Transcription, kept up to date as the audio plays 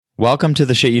Welcome to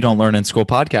the Shit You Don't Learn in School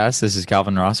podcast. This is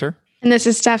Calvin Rosser. And this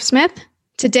is Steph Smith.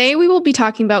 Today, we will be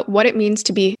talking about what it means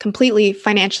to be completely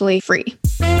financially free.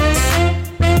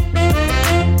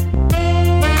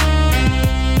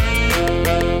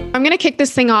 I'm going to kick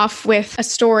this thing off with a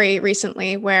story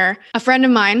recently where a friend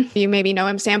of mine, you maybe know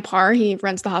him, Sam Parr, he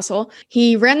runs The Hustle.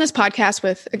 He ran this podcast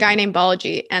with a guy named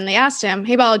Balaji, and they asked him,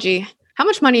 "Hey, Balaji, how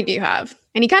much money do you have?"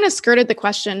 And he kind of skirted the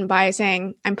question by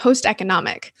saying, "I'm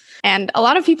post-economic." And a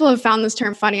lot of people have found this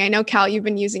term funny. I know, Cal, you've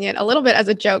been using it a little bit as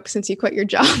a joke since you quit your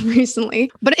job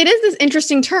recently. But it is this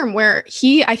interesting term where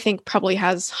he, I think, probably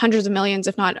has hundreds of millions,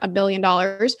 if not $1 billion.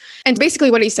 And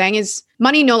basically what he's saying is,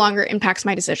 money no longer impacts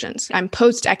my decisions. I'm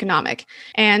post-economic.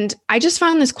 And I just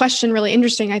found this question really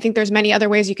interesting. I think there's many other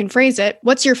ways you can phrase it.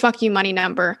 What's your fuck you money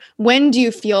number? When do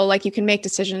you feel like you can make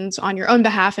decisions on your own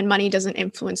behalf and money doesn't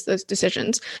influence those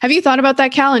decisions? Have you thought about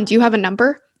that, Cal? And do you have a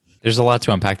number? There's a lot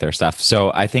to unpack there, Steph.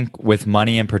 So I think with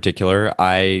money in particular,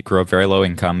 I grew up very low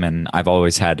income and I've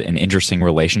always had an interesting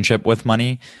relationship with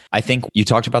money. I think you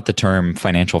talked about the term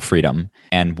financial freedom.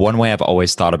 And one way I've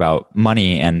always thought about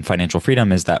money and financial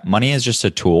freedom is that money is just a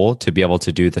tool to be able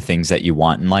to do the things that you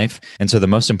want in life. And so the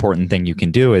most important thing you can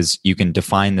do is you can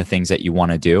define the things that you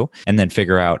want to do and then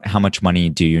figure out how much money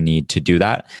do you need to do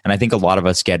that. And I think a lot of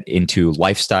us get into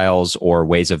lifestyles or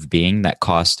ways of being that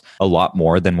cost a lot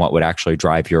more than what would actually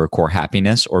drive your core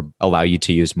happiness or allow you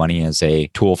to use money as a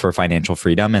tool for financial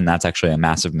freedom. And that's actually a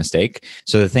massive mistake.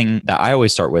 So the thing that I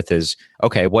always start with is,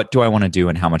 okay, what do I want to do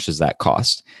and how much does that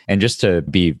cost? And just to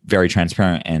be very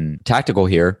transparent and tactical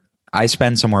here, I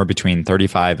spend somewhere between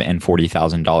 $35,000 and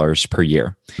 $40,000 per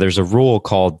year. There's a rule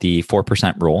called the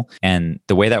 4% rule. And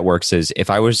the way that works is if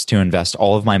I was to invest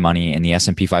all of my money in the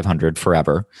S&P 500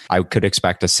 forever, I could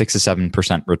expect a 6 to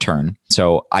 7% return.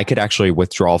 So I could actually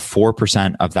withdraw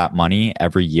 4% of that money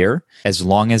every year, as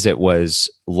long as it was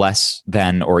less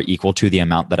than or equal to the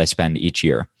amount that I spend each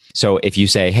year. So if you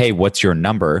say, hey, what's your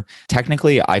number?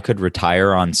 Technically, I could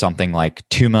retire on something like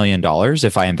 $2 million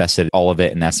if I invested all of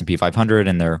it in the S&P 500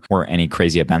 and there weren't any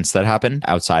crazy events that happened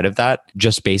outside of that,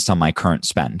 just based on my current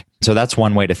spend. So that's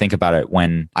one way to think about it.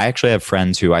 When I actually have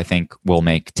friends who I think will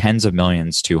make tens of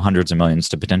millions to hundreds of millions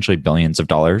to potentially billions of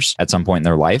dollars at some point in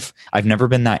their life. I've never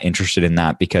been that interested in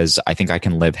that because I think I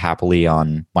can live happily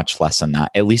on much less than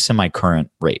that, at least in my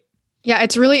current rate. Yeah,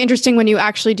 it's really interesting when you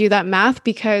actually do that math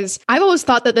because I've always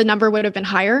thought that the number would have been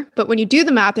higher. But when you do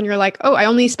the math and you're like, oh, I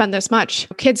only spend this much,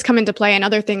 kids come into play and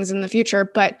other things in the future,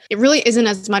 but it really isn't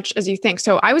as much as you think.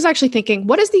 So I was actually thinking,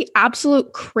 what is the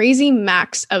absolute crazy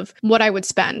max of what I would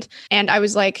spend? And I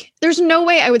was like, there's no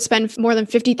way I would spend more than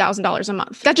 $50,000 a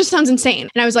month. That just sounds insane.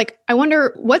 And I was like, I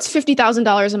wonder what's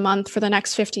 $50,000 a month for the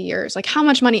next 50 years? Like, how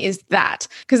much money is that?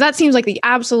 Because that seems like the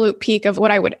absolute peak of what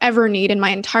I would ever need in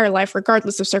my entire life,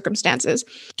 regardless of circumstances.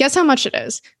 Guess how much it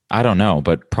is? I don't know,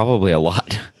 but probably a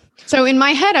lot. So in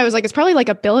my head, I was like, it's probably like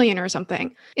 $1 billion or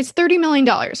something. It's $30 million,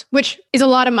 which is a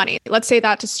lot of money. Let's say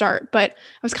that to start. But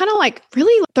I was kind of like,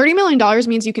 really? $30 million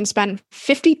means you can spend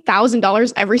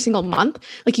 $50,000 every single month?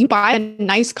 Like you buy a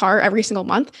nice car every single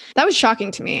month? That was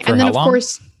shocking to me. For and then, of long?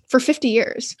 Course, for 50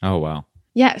 years. Oh, wow.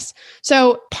 Yes.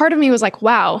 So part of me was like,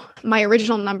 wow, my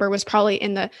original number was probably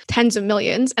in the tens of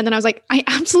millions. And then I was like, I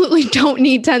absolutely don't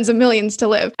need tens of millions to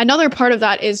live. Another part of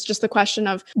that is just the question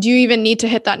of, do you even need to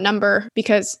hit that number?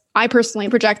 Because I personally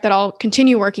project that I'll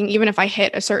continue working even if I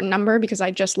hit a certain number because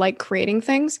I just like creating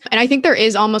things. And I think there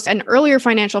is almost an earlier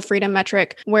financial freedom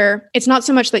metric where it's not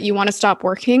so much that you want to stop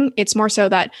working. It's more so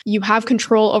that you have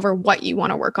control over what you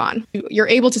want to work on. You're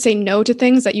able to say no to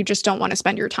things that you just don't want to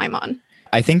spend your time on.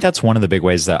 I think that's one of the big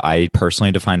ways that I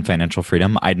personally define financial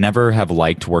freedom. I'd never have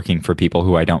liked working for people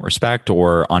who I don't respect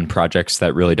or on projects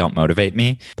that really don't motivate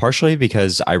me, partially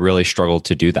because I really struggle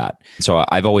to do that. So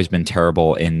I've always been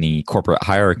terrible in the corporate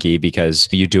hierarchy because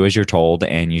you do as you're told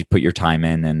and you put your time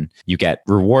in and you get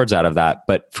rewards out of that.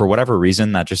 But for whatever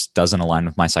reason, that just doesn't align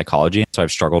with my psychology. So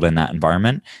I've struggled in that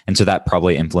environment. And so that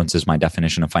probably influences my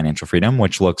definition of financial freedom,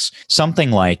 which looks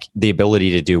something like the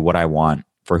ability to do what I want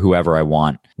for whoever I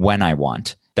want, when I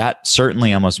want. That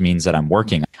certainly almost means that I'm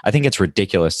working. I think it's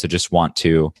ridiculous to just want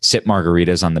to sip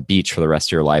margaritas on the beach for the rest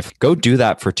of your life. Go do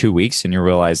that for 2 weeks and you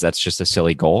realize that's just a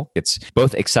silly goal. It's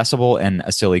both accessible and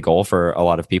a silly goal for a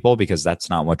lot of people because that's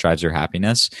not what drives your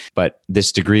happiness. But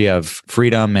this degree of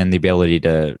freedom and the ability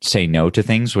to say no to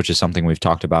things, which is something we've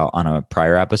talked about on a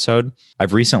prior episode,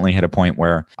 I've recently hit a point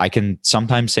where I can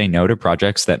sometimes say no to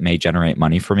projects that may generate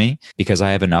money for me because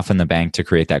I have enough in the bank to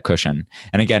create that cushion.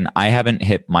 And again, I haven't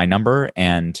hit my number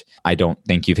and I don't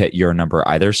think you've hit your number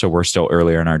either. So we're still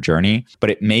earlier in our journey,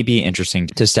 but it may be interesting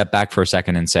to step back for a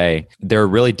second and say, there are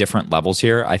really different levels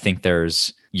here. I think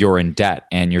there's you're in debt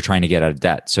and you're trying to get out of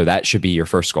debt. So that should be your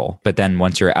first goal. But then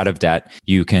once you're out of debt,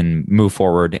 you can move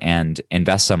forward and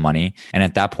invest some money. And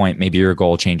at that point, maybe your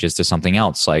goal changes to something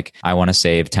else. Like I want to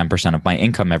save 10% of my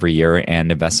income every year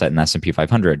and invest that in S&P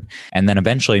 500. And then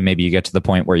eventually maybe you get to the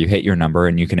point where you hit your number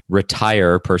and you can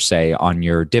retire per se on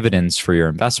your dividends for your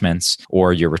investments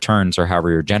or your returns or however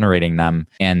you're generating them.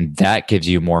 And that gives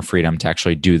you more freedom to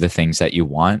actually do the things that you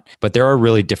want. But there are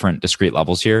really different discrete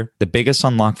levels here. The biggest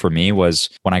unlock for me was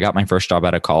when I got my first job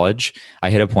out of college, I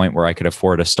hit a point where I could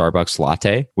afford a Starbucks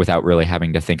latte without really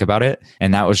having to think about it.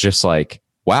 And that was just like,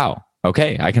 wow,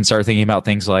 okay, I can start thinking about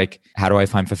things like, how do I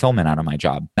find fulfillment out of my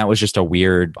job? That was just a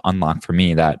weird unlock for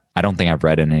me that I don't think I've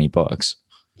read in any books.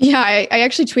 Yeah, I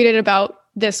actually tweeted about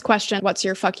this question, what's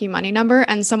your fuck you money number?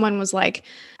 And someone was like,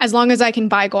 as long as I can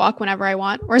buy guac whenever I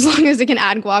want, or as long as I can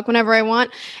add guac whenever I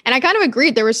want. And I kind of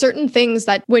agreed. There were certain things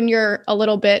that when you're a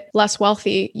little bit less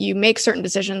wealthy, you make certain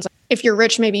decisions. If you're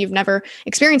rich, maybe you've never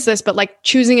experienced this, but like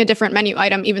choosing a different menu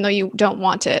item, even though you don't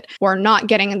want it, or not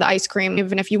getting the ice cream,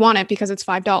 even if you want it because it's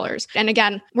 $5. And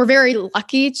again, we're very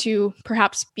lucky to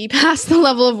perhaps be past the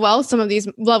level of wealth, some of these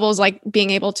levels, like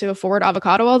being able to afford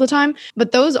avocado all the time.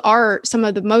 But those are some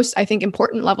of the most, I think,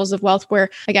 important levels of wealth where,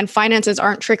 again, finances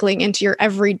aren't trickling into your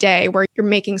everyday, where you're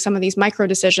making some of these micro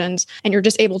decisions and you're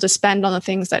just able to spend on the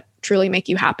things that truly make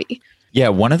you happy. Yeah,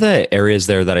 one of the areas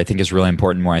there that I think is really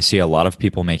important where I see a lot of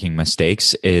people making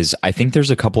mistakes is I think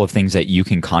there's a couple of things that you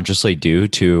can consciously do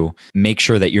to make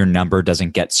sure that your number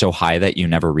doesn't get so high that you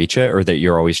never reach it or that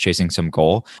you're always chasing some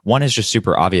goal. One is just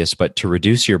super obvious, but to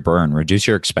reduce your burn, reduce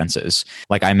your expenses.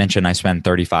 Like I mentioned, I spend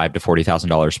 $35,000 to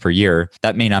 $40,000 per year.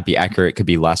 That may not be accurate. It could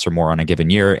be less or more on a given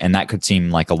year. And that could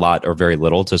seem like a lot or very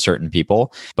little to certain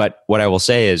people. But what I will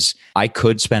say is I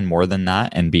could spend more than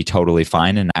that and be totally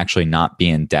fine and actually not be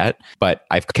in debt. But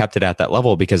I've kept it at that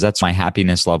level because that's my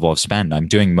happiness level of spend. I'm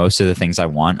doing most of the things I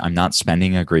want. I'm not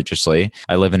spending egregiously.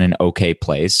 I live in an okay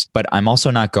place, but I'm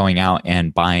also not going out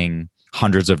and buying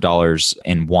hundreds of dollars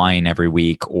in wine every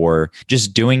week or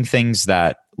just doing things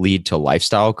that lead to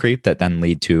lifestyle creep that then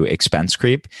lead to expense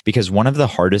creep. Because one of the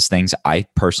hardest things I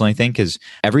personally think is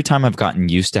every time I've gotten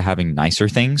used to having nicer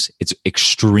things, it's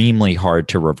extremely hard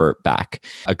to revert back.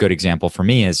 A good example for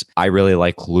me is I really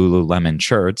like Lululemon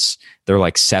shirts. They're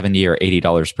like $70 or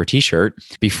 $80 per t-shirt.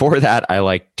 Before that, I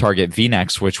like Target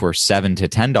V-necks, which were $7 to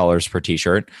 $10 per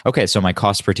t-shirt. Okay, so my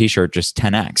cost per t-shirt just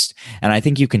 10x. And I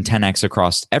think you can 10x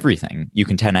across everything. You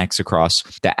can 10x across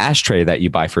the ashtray that you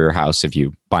buy for your house if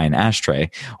you buy an ashtray,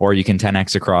 or you can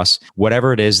 10x across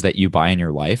whatever it is that you buy in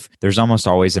your life. There's almost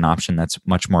always an option that's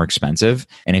much more expensive.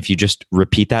 And if you just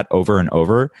repeat that over and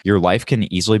over, your life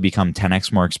can easily become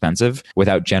 10x more expensive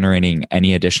without generating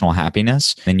any additional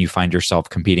happiness. Then you find yourself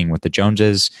competing with the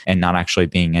Joneses and not actually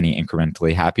being any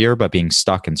incrementally happier, but being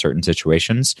stuck in certain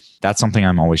situations. That's something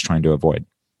I'm always trying to avoid.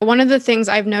 One of the things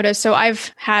I've noticed, so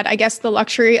I've had, I guess, the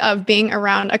luxury of being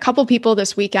around a couple people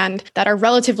this weekend that are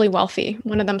relatively wealthy.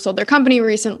 One of them sold their company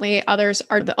recently. Others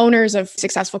are the owners of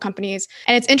successful companies.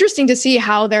 And it's interesting to see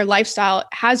how their lifestyle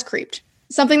has creeped.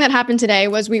 Something that happened today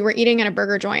was we were eating in a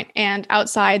burger joint and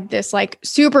outside this like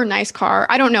super nice car.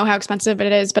 I don't know how expensive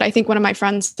it is, but I think one of my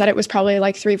friends said it was probably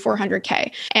like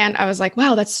 $300-400K. And I was like,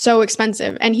 wow, that's so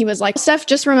expensive. And he was like, Steph,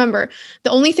 just remember, the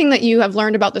only thing that you have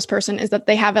learned about this person is that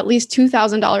they have at least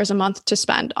 $2,000 a month to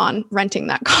spend on renting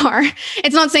that car.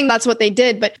 It's not saying that's what they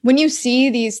did, but when you see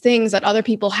these things that other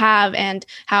people have and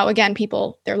how, again,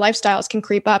 people, their lifestyles can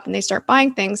creep up and they start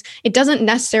buying things, it doesn't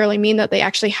necessarily mean that they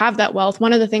actually have that wealth.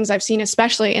 One of the things I've seen, especially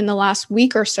in the last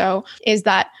week or so, is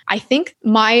that I think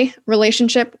my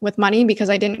relationship with money,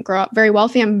 because I didn't grow up very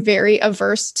wealthy, I'm very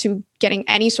averse to getting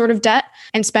any sort of debt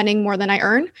and spending more than I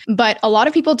earn. But a lot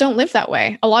of people don't live that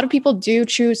way. A lot of people do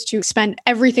choose to spend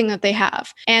everything that they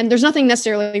have. And there's nothing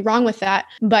necessarily wrong with that.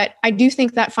 But I do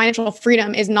think that financial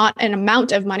freedom is not an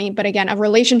amount of money, but again, a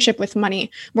relationship with money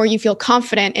where you feel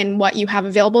confident in what you have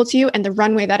available to you and the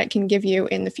runway that it can give you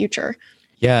in the future.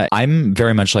 Yeah, I'm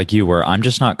very much like you where I'm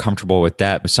just not comfortable with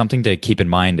that. But something to keep in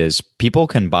mind is people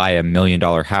can buy $1 million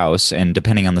house and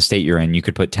depending on the state you're in, you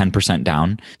could put 10%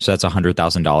 down. So that's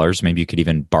 $100,000. Maybe you could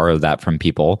even borrow that from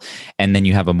people. And then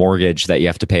you have a mortgage that you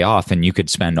have to pay off and you could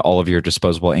spend all of your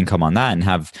disposable income on that and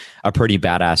have a pretty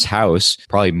badass house,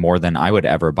 probably more than I would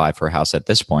ever buy for a house at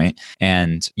this point.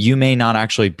 And you may not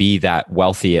actually be that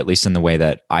wealthy, at least in the way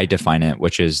that I define it,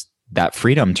 which is that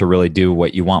freedom to really do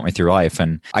what you want with your life.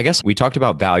 And I guess we talked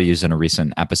about values in a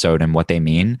recent episode and what they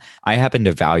mean. I happen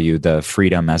to value the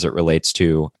freedom as it relates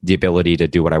to the ability to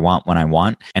do what I want when I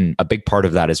want. And a big part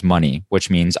of that is money, which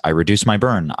means I reduce my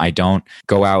burn. I don't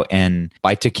go out and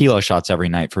buy tequila shots every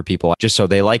night for people just so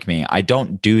they like me. I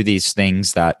don't do these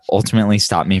things that ultimately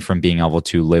stop me from being able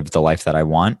to live the life that I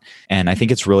want. And I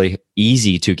think it's really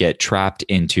easy to get trapped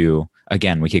into,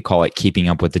 again, we could call it keeping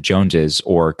up with the Joneses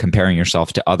or comparing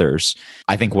yourself to others.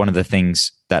 I think one of the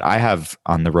things that I have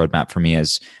on the roadmap for me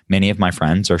is many of my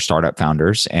friends are startup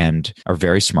founders and are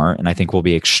very smart, and I think will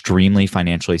be extremely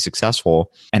financially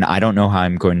successful. And I don't know how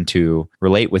I'm going to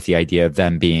relate with the idea of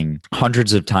them being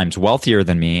hundreds of times wealthier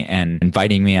than me and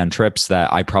inviting me on trips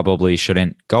that I probably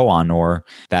shouldn't go on, or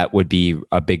that would be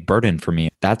a big burden for me.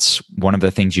 That's one of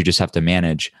the things you just have to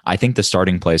manage. I think the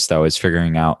starting place, though, is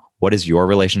figuring out what is your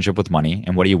relationship with money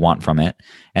and what do you want from it?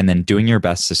 And then doing your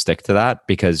best to stick to that,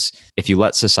 because if you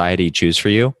let society choose for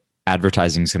you,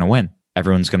 advertising is going to win.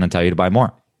 Everyone's going to tell you to buy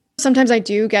more. Sometimes I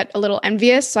do get a little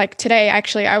envious. Like today,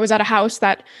 actually, I was at a house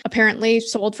that apparently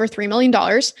sold for $3 million.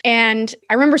 And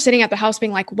I remember sitting at the house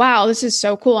being like, wow, this is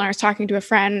so cool. And I was talking to a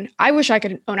friend, I wish I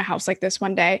could own a house like this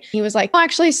one day. He was like, well,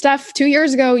 actually, Steph, 2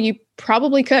 years ago, you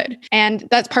probably could. And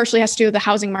that partially has to do with the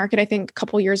housing market. I think a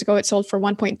couple of years ago, it sold for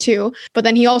 1.2. But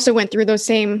then he also went through those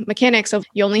same mechanics of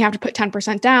you only have to put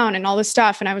 10% down and all this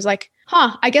stuff. And I was like,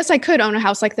 I guess I could own a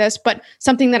house like this. But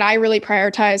something that I really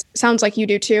prioritize, sounds like you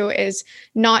do too, is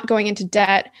not going into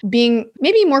debt, being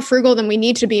maybe more frugal than we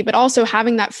need to be, but also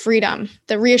having that freedom,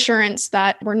 the reassurance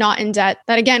that we're not in debt,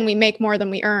 that again, we make more than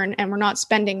we earn and we're not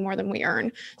spending more than we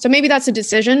earn. So maybe that's a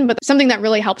decision, but something that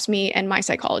really helps me in my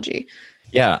psychology.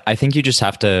 Yeah, I think you just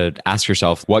have to ask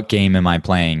yourself, what game am I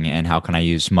playing and how can I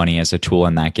use money as a tool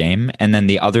in that game? And then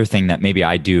the other thing that maybe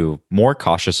I do more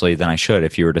cautiously than I should,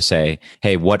 if you were to say,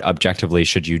 hey, what objectively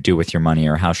should you do with your money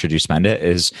or how should you spend it,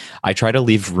 is I try to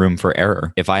leave room for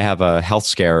error. If I have a health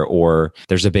scare or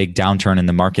there's a big downturn in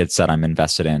the markets that I'm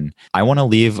invested in, I want to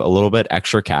leave a little bit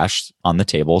extra cash on the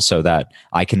table so that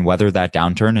I can weather that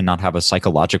downturn and not have a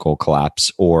psychological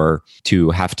collapse or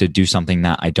to have to do something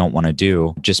that I don't want to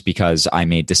do just because I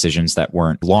made decisions that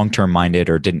weren't long-term minded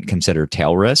or didn't consider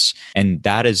tail risks. And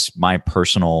that is my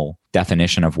personal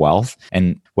definition of wealth.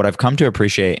 And what I've come to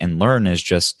appreciate and learn is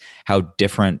just how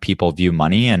different people view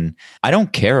money. And I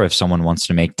don't care if someone wants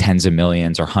to make tens of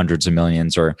millions or hundreds of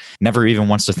millions or never even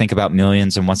wants to think about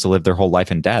millions and wants to live their whole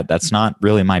life in debt. That's not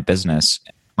really my business.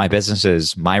 My business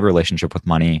is my relationship with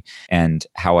money and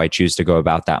how I choose to go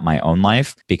about that in my own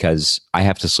life, because I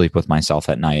have to sleep with myself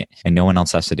at night and no one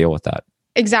else has to deal with that.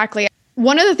 Exactly.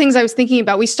 One of the things I was thinking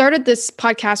about, we started this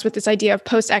podcast with this idea of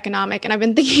post-economic, and I've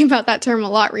been thinking about that term a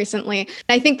lot recently. And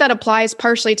I think that applies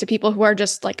partially to people who are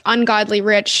just like ungodly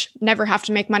rich, never have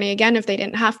to make money again if they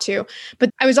didn't have to. But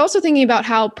I was also thinking about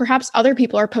how perhaps other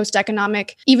people are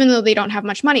post-economic, even though they don't have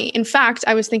much money. In fact,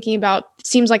 I was thinking about, it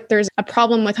seems like there's a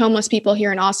problem with homeless people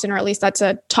here in Austin, or at least that's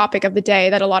a topic of the day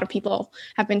that a lot of people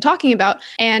have been talking about.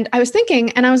 And I was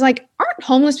thinking, and I was like, aren't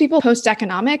homeless people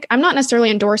post-economic? I'm not necessarily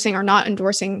endorsing or not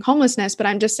endorsing homelessness, but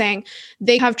I'm just saying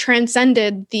they have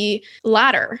transcended the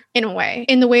ladder in a way,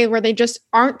 in the way where they just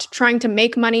aren't trying to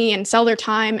make money and sell their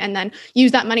time and then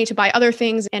use that money to buy other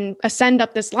things and ascend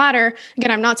up this ladder. Again,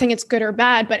 I'm not saying it's good or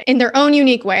bad, but in their own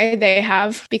unique way, they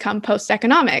have become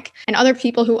post-economic. And other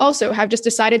people who also have just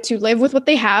decided to live with what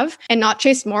they have and not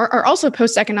chase more are also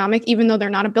post-economic, even though they're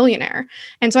not a billionaire.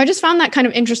 And so I just found that kind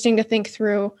of interesting to think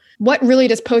through. What really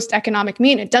does post-economic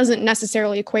mean? It doesn't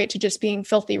necessarily equate to just being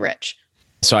filthy rich.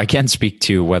 So I can't speak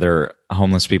to whether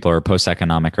homeless people are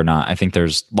post-economic or not. I think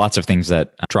there's lots of things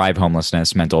that drive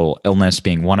homelessness, mental illness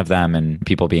being one of them, and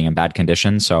people being in bad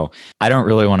conditions. So I don't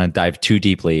really want to dive too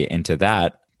deeply into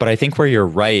that. But I think where you're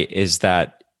right is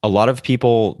that a lot of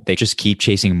people, they just keep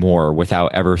chasing more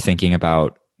without ever thinking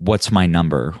about what's my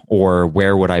number or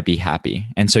where would I be happy?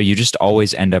 And so you just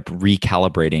always end up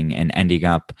recalibrating and ending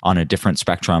up on a different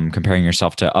spectrum, comparing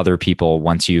yourself to other people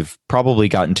once you've probably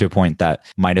gotten to a point that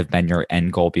might have been your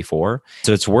end goal before.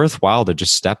 So it's worthwhile to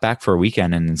just step back for a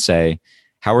weekend and say,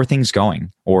 how are things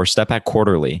going? Or step back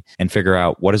quarterly and figure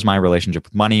out, what is my relationship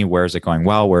with money? Where is it going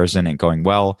well? Where isn't it going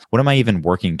well? What am I even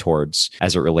working towards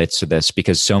as it relates to this?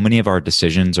 Because so many of our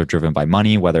decisions are driven by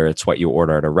money, whether it's what you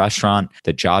order at a restaurant,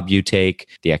 the job you take,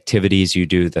 the activities you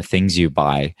do, the things you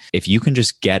buy. If you can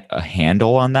just get a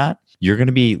handle on that, you're going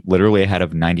to be literally ahead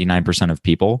of 99% of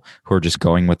people who are just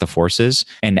going with the forces.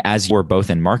 And as you're both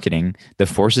in marketing, the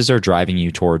forces are driving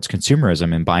you towards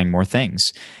consumerism and buying more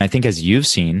things. And I think as you've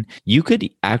seen, you could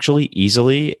actually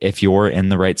easily, if you're in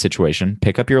the right situation,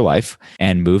 pick up your life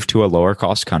and move to a lower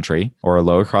cost country or a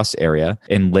lower cost area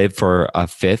and live for a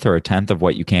fifth or a tenth of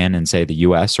what you can in, say, the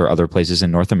US or other places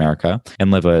in North America and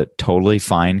live a totally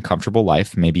fine, comfortable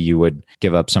life. Maybe you would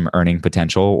give up some earning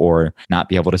potential or not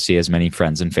be able to see as many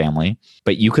friends and family,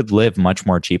 but you could live much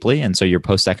more cheaply. And so your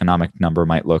post-economic number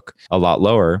might look a lot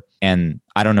lower. And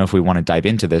I don't know if we want to dive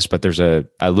into this, but there's a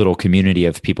little community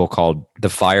of people called the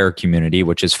FIRE community,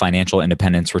 which is Financial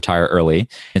Independence Retire Early.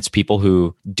 It's people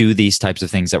who do these types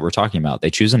of things that we're talking about. They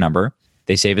choose a number.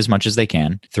 They save as much as they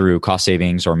can through cost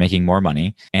savings or making more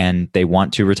money, and they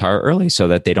want to retire early so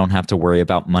that they don't have to worry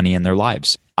about money in their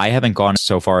lives. I haven't gone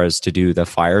so far as to do the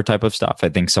FIRE type of stuff. I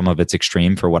think some of it's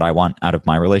extreme for what I want out of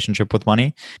my relationship with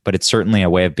money, but it's certainly a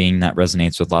way of being that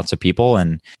resonates with lots of people.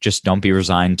 And just don't be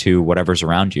resigned to whatever's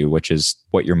around you, which is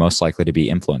what you're most likely to be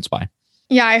influenced by.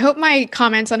 Yeah, I hope my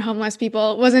comments on homeless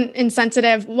people wasn't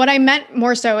insensitive. What I meant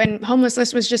more so, and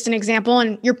homelessness was just an example,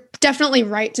 and you're definitely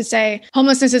right to say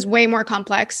homelessness is way more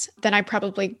complex than I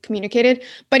probably communicated.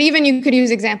 But even you could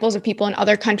use examples of people in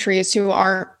other countries who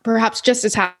are perhaps just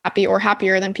as happy or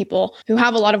happier than people who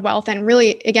have a lot of wealth. And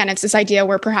really, again, it's this idea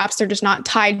where perhaps they're just not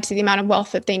tied to the amount of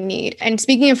wealth that they need. And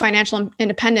speaking of financial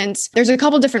independence, there's a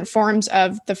couple different forms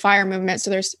of the FIRE movement. So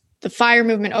there's the FIRE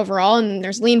movement overall, and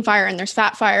there's lean FIRE and there's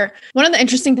fat FIRE. One of the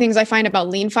interesting things I find about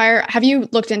lean FIRE, have you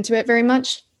looked into it very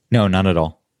much? No, not at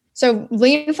all. So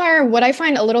lean FIRE, what I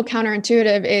find a little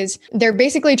counterintuitive is they're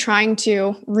basically trying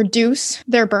to reduce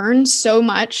their burn so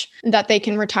much that they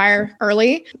can retire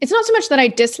early. It's not so much that I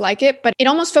dislike it, but it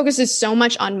almost focuses so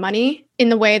much on money in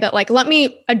the way that, like, let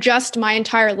me adjust my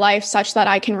entire life such that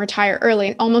I can retire early.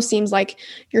 It almost seems like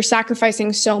you're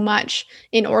sacrificing so much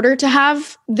in order to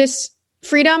have this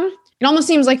freedom. It almost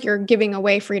seems like you're giving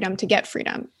away freedom to get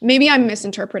freedom. Maybe I'm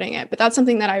misinterpreting it, but that's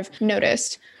something that I've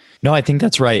noticed. No, I think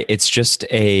that's right. It's just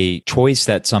a choice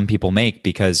that some people make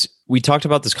because we talked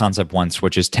about this concept once,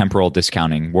 which is temporal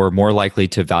discounting. We're more likely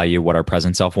to value what our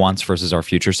present self wants versus our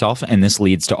future self. And this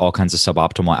leads to all kinds of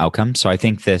suboptimal outcomes. So I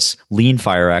think this lean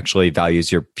FIRE actually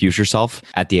values your future self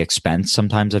at the expense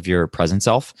sometimes of your present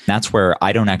self. That's where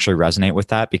I don't actually resonate with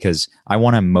that because I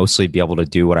want to mostly be able to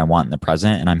do what I want in the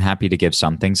present. And I'm happy to give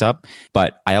some things up.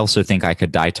 But I also think I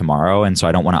could die tomorrow. And so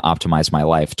I don't want to optimize my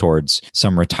life towards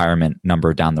some retirement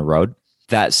number down the road.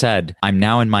 That said, I'm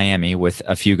now in Miami with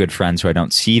a few good friends who I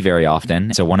don't see very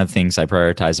often. So one of the things I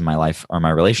prioritize in my life are my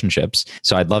relationships.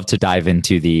 So I'd love to dive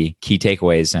into the key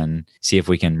takeaways and see if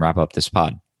we can wrap up this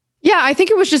pod. Yeah, I think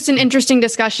it was just an interesting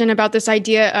discussion about this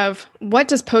idea of what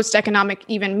does post-economic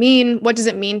even mean? What does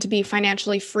it mean to be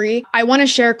financially free? I want to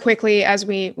share quickly as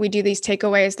we do these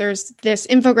takeaways. There's this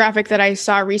infographic that I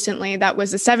saw recently that was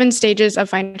the 7 stages of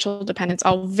financial dependence.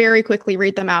 I'll very quickly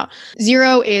read them out.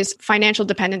 0 is financial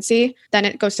dependency. Then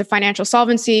it goes to financial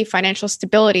solvency, financial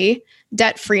stability,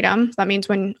 debt freedom. That means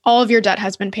when all of your debt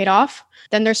has been paid off.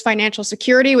 Then there's financial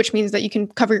security, which means that you can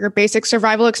cover your basic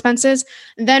survival expenses.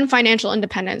 Then financial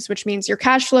independence, which means your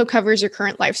cash flow covers your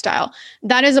current lifestyle.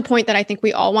 That is a point that I think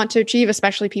we all want to achieve,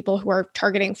 especially people who are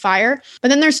targeting FIRE. But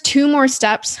then there's 2 more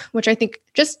steps, which I think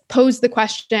just pose the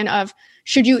question of,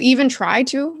 should you even try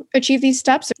to achieve these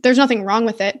steps? There's nothing wrong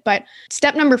with it, but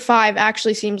step number 5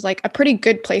 actually seems like a pretty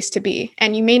good place to be,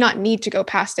 and you may not need to go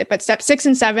past it. But step 6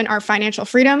 and 7 are financial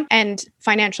freedom and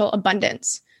financial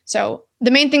abundance. So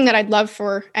the main thing that I'd love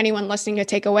for anyone listening to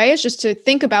take away is just to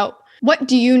think about, what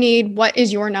do you need? What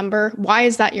is your number? Why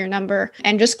is that your number?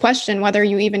 And just question whether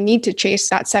you even need to chase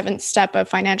that 7th step of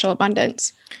financial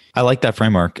abundance. I like that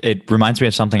framework. It reminds me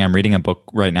of something. I'm reading a book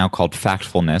right now called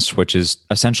Factfulness, which is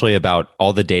essentially about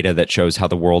all the data that shows how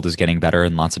the world is getting better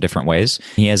in lots of different ways.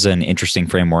 He has an interesting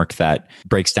framework that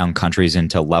breaks down countries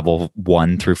into level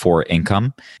 1 through 4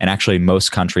 income. And actually,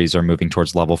 most countries are moving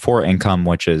towards level 4 income,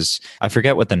 which is, I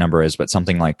forget what the number is, but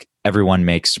something like everyone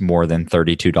makes more than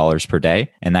 $32 per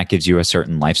day. And that gives you a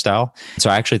certain lifestyle. So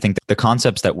I actually think that the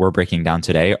concepts that we're breaking down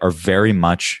today are very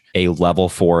much a level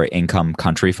 4 income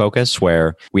country focus,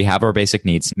 where we have our basic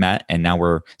needs met. And now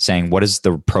we're saying, what is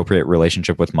the appropriate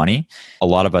relationship with money? A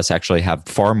lot of us actually have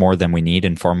far more than we need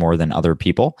and far more than other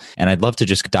people. And I'd love to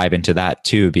just dive into that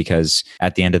too, because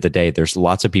at the end of the day, there's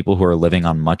lots of people who are living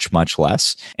on much, much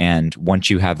less. And once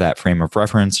you have that frame of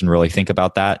reference and really think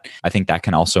about that, I think that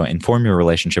can also inform your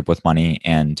relationship with money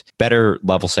and better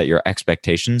level set your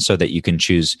expectations so that you can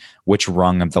choose which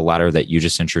rung of the ladder that you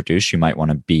just introduced you might want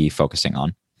to be focusing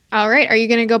on. All right. Are you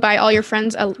going to go buy all your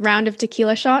friends a round of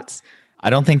tequila shots? I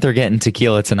don't think they're getting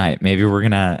tequila tonight. Maybe we're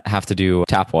going to have to do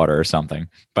tap water or something.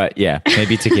 But yeah,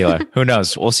 maybe tequila. Who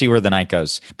knows? We'll see where the night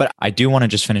goes. But I do want to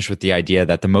just finish with the idea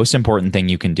that the most important thing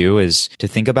you can do is to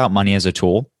think about money as a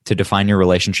tool, to define your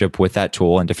relationship with that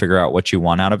tool and to figure out what you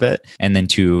want out of it, and then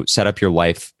to set up your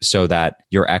life so that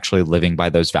you're actually living by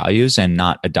those values and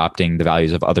not adopting the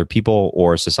values of other people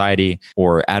or society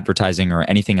or advertising or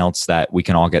anything else that we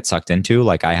can all get sucked into,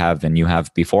 like I have and you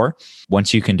have before.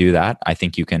 Once you can do that, I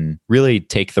think you can really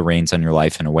take the reins on your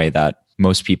life in a way that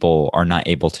most people are not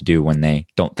able to do when they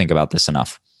don't think about this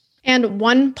enough. And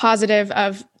one positive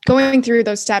of going through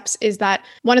those steps is that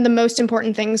one of the most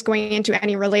important things going into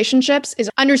any relationships is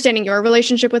understanding your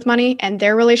relationship with money and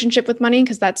their relationship with money,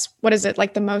 because that's, what is it,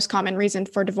 like the most common reason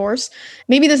for divorce.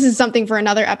 Maybe this is something for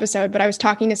another episode, but I was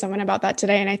talking to someone about that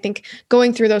today. And I think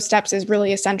going through those steps is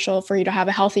really essential for you to have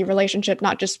a healthy relationship,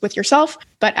 not just with yourself,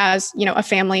 but as, you know, a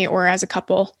family or as a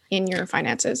couple in your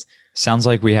finances. Sounds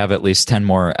like we have at least 10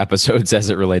 more episodes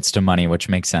as it relates to money, which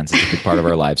makes sense. It's a big part of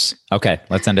our lives. Okay,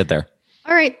 let's end it there.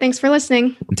 All right. Thanks for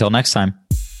listening. Until next time.